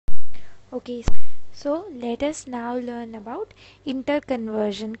Okay, so let us now learn about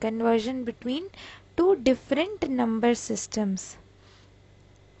interconversion, conversion between two different number systems.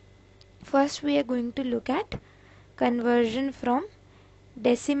 First we are going to look at conversion from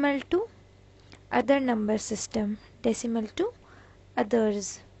decimal to other number system, decimal to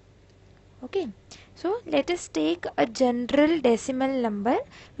others. Okay, so let us take a general decimal number.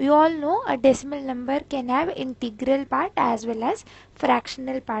 We all know a decimal number can have integral part as well as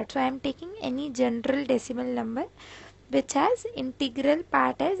fractional part. So I am taking any general decimal number which has integral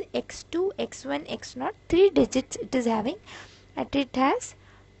part as x2, x1, x0, 3 digits it is having, and it has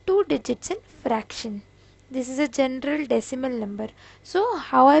 2 digits in fraction. This is a general decimal number. So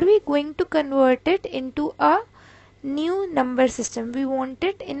how are we going to convert it into a new number system? We want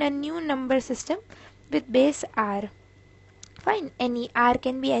it in a new number system with base r. Fine, any r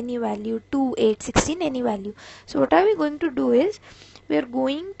can be any value, 2, 8, 16, any value. So what are we going to do is we are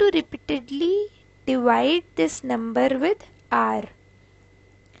going to repeatedly divide this number with r.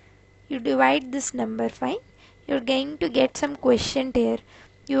 You divide this number, fine. You're going to get some quotient here.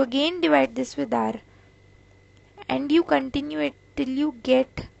 You again divide this with r and you continue it till you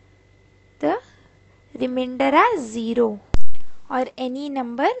get the remainder as 0 or any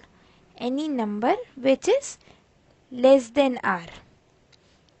number which is less than r,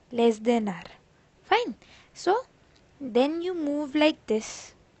 fine. So then you move like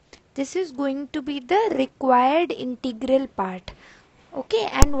this. This is going to be the required integral part. Okay,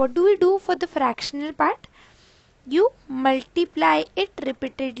 and what do we do for the fractional part? You multiply it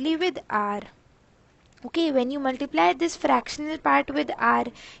repeatedly with r. Okay, when you multiply this fractional part with r,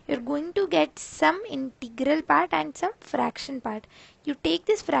 you're going to get some integral part and some fraction part. You take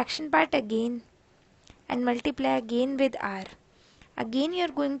this fraction part again and multiply again with r. Again you're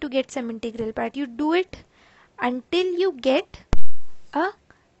going to get some integral part. You do it until you get a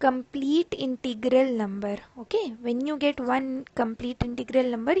complete integral number. Okay, when you get one complete integral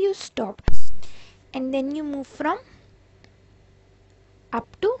number, you stop and then you move from up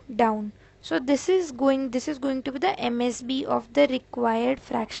to down. So this is going to be the MSB of the required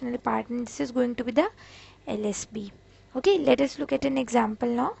fractional part, and this is going to be the LSB. Okay, let us look at an example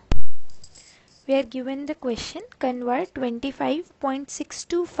now. We are given the question, convert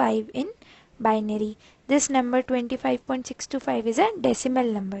 25.625 in binary. This number 25.625 is a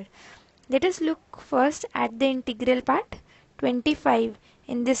decimal number. Let us look first at the integral part. 25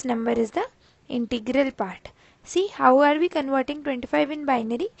 in this number is the integral part. See, how are we converting 25 in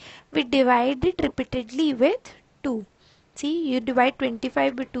binary? We divide it repeatedly with 2. See, you divide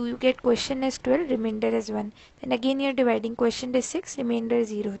 25 by 2, you get quotient as 12, remainder as 1. Then again you are dividing, quotient is 6, remainder is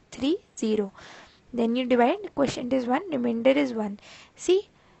 0, 3, 0. Then you divide, quotient is 1, remainder is 1. See,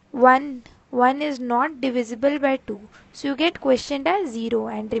 1 is not divisible by 2. So you get quotient as 0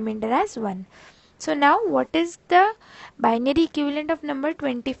 and remainder as 1. So now what is the binary equivalent of number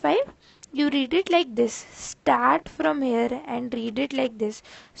 25? You read it like this. Start from here and read it like this.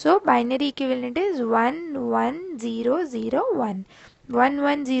 So binary equivalent is 11001.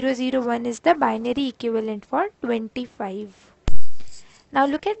 11001 is the binary equivalent for 25. Now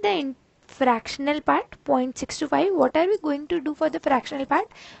look at the fractional part, 0.625. What are we going to do for the fractional part?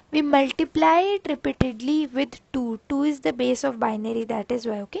 We multiply it repeatedly with 2. 2 is the base of binary, that is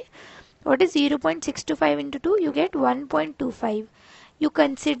why. Okay. What is 0.625 into 2? You get 1.25. You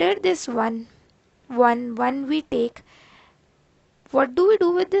consider this 1 we take. What do we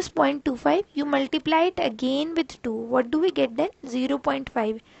do with this 0.25? You multiply it again with 2. What do we get then?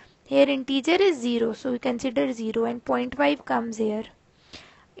 0.5. Here integer is 0, so we consider 0 and 0.5 comes here.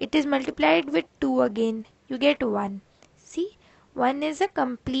 It is multiplied with 2 again. You get 1. See, 1 is a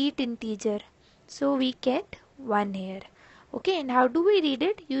complete integer. So we get 1 here. Okay, and how do we read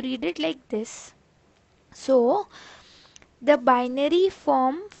it? You read it like this. So the binary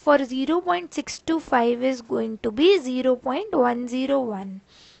form for 0.625 is going to be 0.101.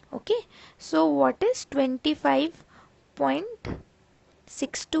 Okay, so what is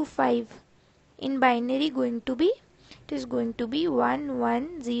 25.625 in binary going to be? It is going to be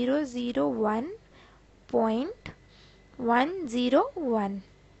 11001.101.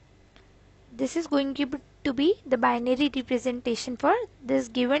 This is going to be the binary representation for this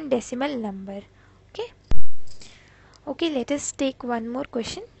given decimal number. Okay, let us take one more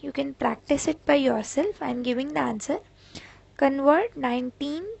question. You can practice it by yourself. I am giving the answer. Convert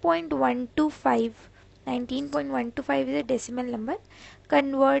 19.125. 19.125 is a decimal number.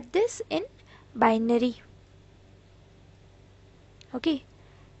 Convert this in binary. Okay,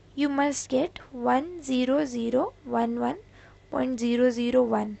 you must get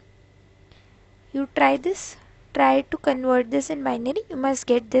 10011.001. You try this try to convert this in binary, you must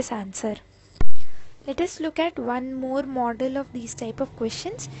get this answer. Let us look at one more model of these type of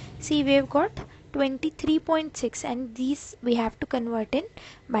questions. See, we have got 23.6 and these we have to convert in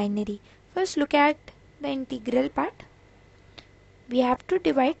binary. First look at the integral part. We have to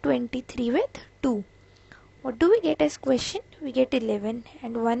divide 23 with 2. What do we get as question? We get 11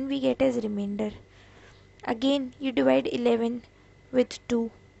 and 1 we get as remainder. Again you divide 11 with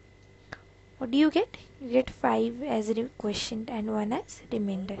 2. What do you get? You get 5 as question and 1 as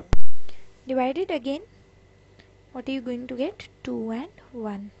remainder. Divide it again. What are you going to get? 2 and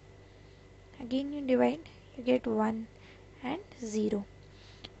 1. Again you divide, you get 1 and 0.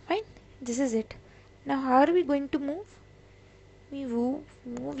 Fine, this is it. Now how are we going to move? We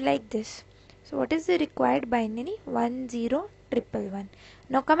move like this. So what is the required binary? 1 0 1 1 1.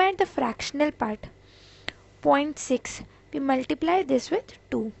 Now come at the fractional part. 0.6. We multiply this with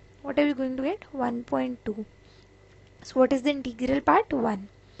 2. What are we going to get? 1.2. So what is the integral part? 1.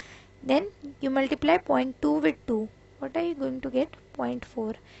 Then you multiply 0.2 with 2. What are you going to get?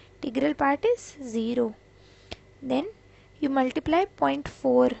 0.4. Integral part is 0. Then you multiply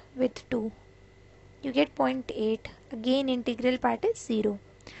 0.4 with 2. You get 0.8. Again integral part is 0.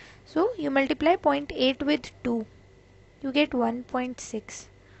 So you multiply 0.8 with 2. You get 1.6.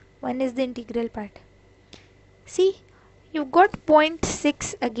 1 is the integral part. See, you got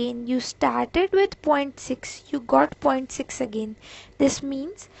 0.6 again. You started with 0.6. You got 0.6 again. This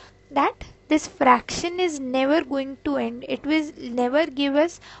means that this fraction is never going to end. It will never give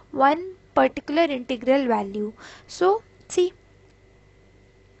us one particular integral value. So see,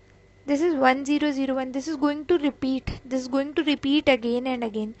 this is 1001. This is going to repeat. This is going to repeat again and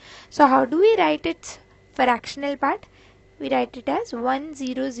again. So how do we write its fractional part? We write it as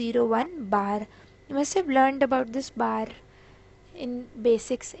 1001 bar. You must have learned about this bar in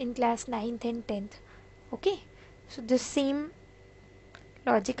basics in class 9th and 10th. Okay, so the same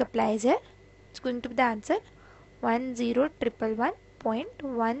logic applies here. It's going to be the answer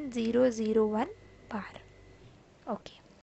 1011.1001 bar. Okay.